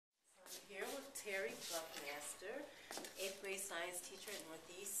Terry Buckmaster, 8th grade science teacher at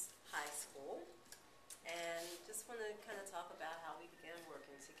Northeast High School, and just want to kind of talk about how we began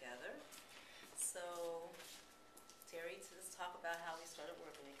working together. So, Terry, let's talk about how we started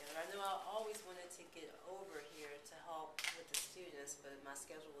working together. I know I always wanted to get over here to help with the students, but my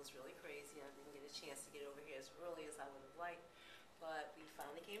schedule was really crazy. I didn't get a chance to get over here as early as I would have liked, but we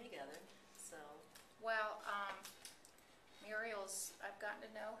finally came together. So, well, Muriel's, I've gotten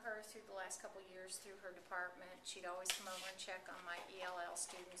to know her through the last couple of years through her department. She'd always come over and check on my ELL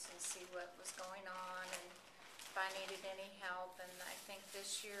students and see what was going on and if I needed any help. And I think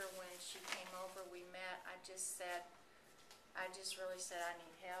this year when she came over, we met, I just really said I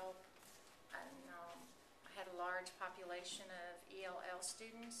need help. I had a large population of ELL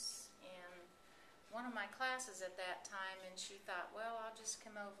students in one of my classes at that time, and she thought, well, I'll just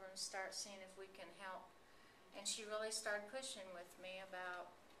come over and start seeing if we can help. And she really started pushing with me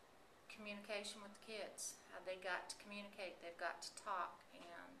about communication with the kids, how they got to communicate, they've got to talk.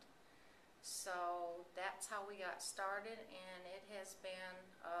 And so that's how we got started, and it has been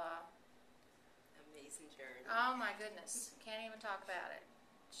amazing journey. Oh my goodness, can't even talk about it.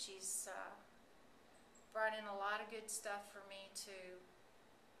 She's brought in a lot of good stuff for me to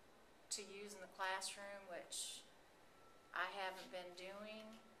use in the classroom, which I haven't been doing.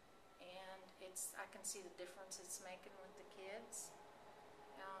 And I can see the difference it's making with the kids.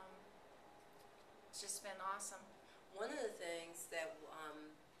 It's just been awesome. One of the things that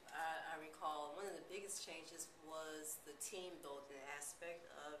I recall, one of the biggest changes was the team building aspect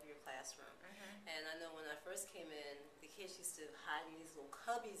of your classroom. And I know when I first came in, the kids used to hide in these little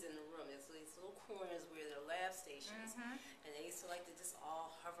cubbies in the room. There's these little corners where there are lab stations. And they used to like to just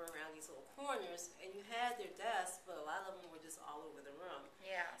all hover around these little corners. And you had their desks, but a lot of them were just all over the room.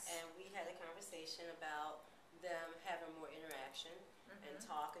 Yes. And we had a conversation about them having more interaction and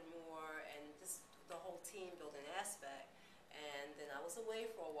talking more and just the whole team building aspect. And then I was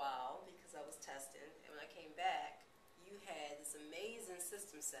away for a while because I was testing. And when I came back, you had this amazing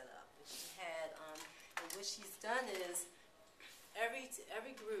system set up. And she had, and what she's done is every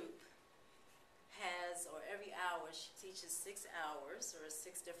group has, or every hour, she teaches 6 hours or 6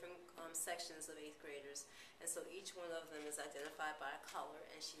 different sections of 8th graders. And so each one of them is identified by a color,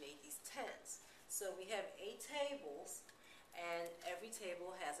 and she made these tents. So we have 8 tables, and every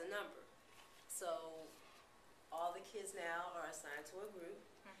table has a number. So all the kids now are assigned to a group,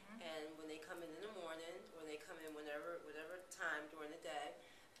 and when they come in the morning, or they come in whatever time during the day,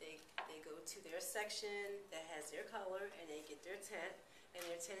 they go to their section that has their color, and they get their tent, and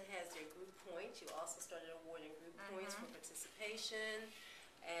their tent has their group points. You also started awarding group points for participation,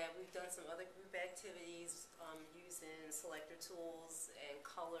 and we've done some other group activities using selector tools and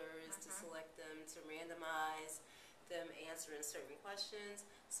colors to select them, to randomize them answering certain questions.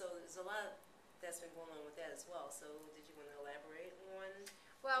 So there's a lot that's been going on with that as well. So did you want to elaborate on?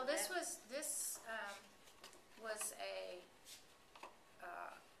 Well, this was a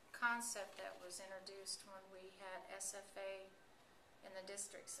concept that was introduced when we had SFA in the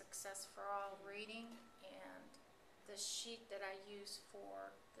district, Success for All reading, and the sheet that I used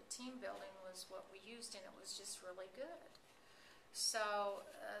for the team building was what we used, and it was just really good. So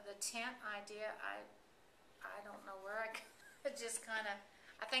the tent idea, I don't know where I just kind of,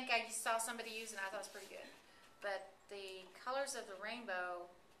 I think I saw somebody use it and I thought it was pretty good. But the colors of the rainbow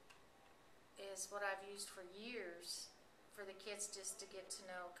is what I've used for years for the kids, just to get to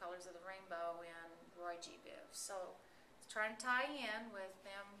know colors of the rainbow and Roy G. Biv. So it's trying to tie in with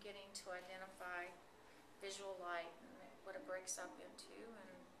them getting to identify visual light and what it breaks up into,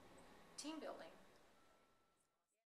 and team building.